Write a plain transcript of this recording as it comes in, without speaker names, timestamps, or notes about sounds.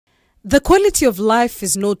The quality of life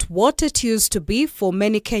is not what it used to be for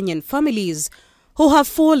many Kenyan families who have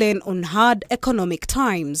fallen on hard economic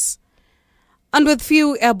times, and with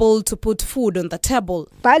few able to put food on the table.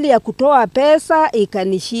 Pali ya kutoa pesa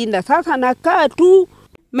ikanishinda. Sasa nakaa tu.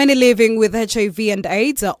 Many living with HIV and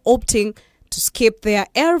AIDS are opting to skip their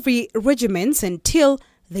ARV regimens until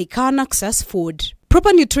they can access food.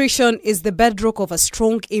 Proper nutrition is the bedrock of a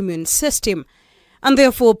strong immune system, and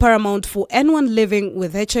therefore paramount for anyone living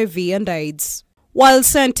with HIV and AIDS. While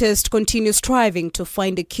scientists continue striving to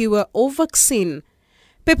find a cure or vaccine,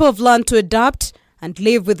 people have learned to adapt and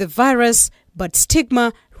live with the virus, but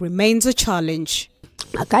stigma remains a challenge.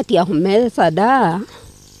 Wakati ya humeza da,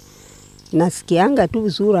 nasikianga tu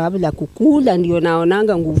zura bila kukula, ndio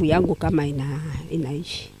naonanga nguvu yangu kama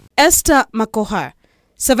inaishi. Esther Makoha,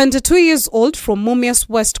 72 years old from Mumias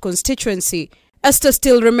West constituency. Esther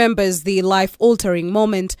still remembers the life-altering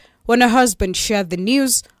moment when her husband shared the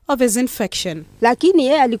news of his infection. Lakini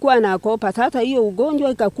yeye alikuwa anakopa. Sasa hiyo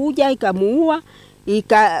ugonjwa ikakuja ikamuua,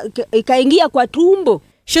 ikaingia kwa tumbo.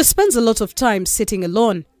 She spends a lot of time sitting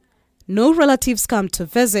alone. No relatives come to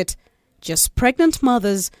visit, just pregnant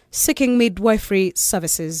mothers seeking midwifery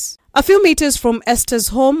services. A few meters from Esther's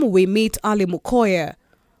home, we meet Ali Mukoya,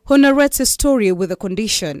 who narrates his story with a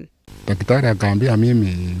condition. Daktari akaambia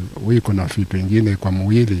mimi wiko na vitu vingine kwa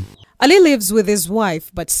mwili. Ali lives with his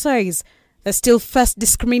wife but says they still face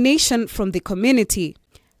discrimination from the community.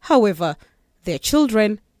 However, their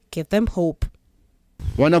children give them hope.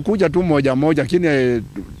 Wanakuja tu moja moja kine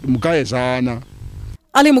mkae sana.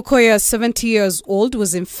 Ali Mukoya, 70 years old,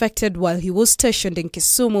 was infected while he was stationed in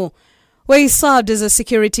Kisumu, where he served as a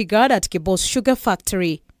security guard at Kibos Sugar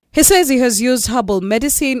Factory. He says he has used herbal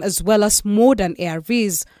medicine as well as modern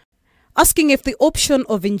ARVs, asking if the option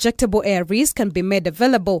of injectable ARVs can be made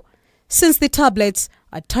available, since the tablets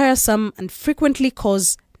are tiresome and frequently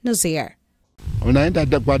cause nausea.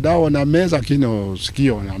 Unaenda kwa dawa na meza kino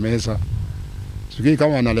sikio na meza. Sikio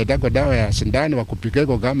kama analeta kwa dawa ya sindano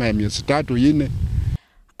wakupikeko kama ya miezi 3-4.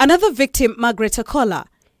 Another victim, Margaret Akola,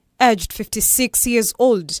 aged 56 years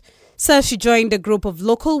old, says she joined a group of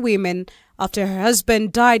local women after her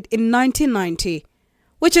husband died in 1990,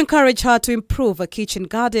 which encouraged her to improve her kitchen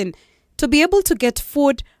garden to be able to get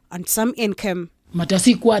food and some income.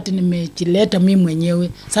 Matasiku ati nimejileta mimi mwenyewe.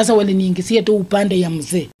 Sasa waliniingizia tu upande ya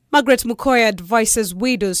mzee. Margaret Mukoya advises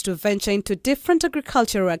widows to venture into different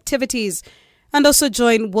agricultural activities and also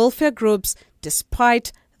join welfare groups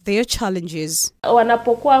despite their challenges.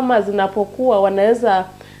 Wanapokuwa ama zinapokuwa wanaweza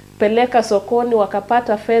peleka sokoni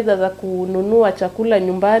wakapata fedha za kununua chakula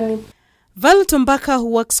nyumbani. Violet Mbaka,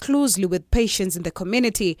 who works closely with patients in the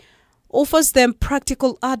community, offers them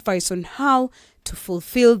practical advice on how to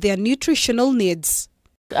fulfill their nutritional needs.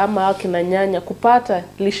 Ama akina nyanya kupata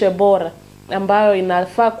lishe bora ambayo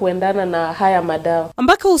inafaa kuendana na haya madawa.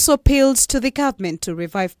 Mbaka also appeals to the government to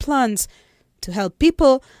revive plans to help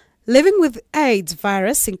people living with AIDS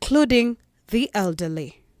virus, including the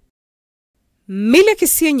elderly. Mila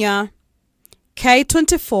Kisienya,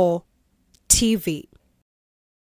 K24 TV.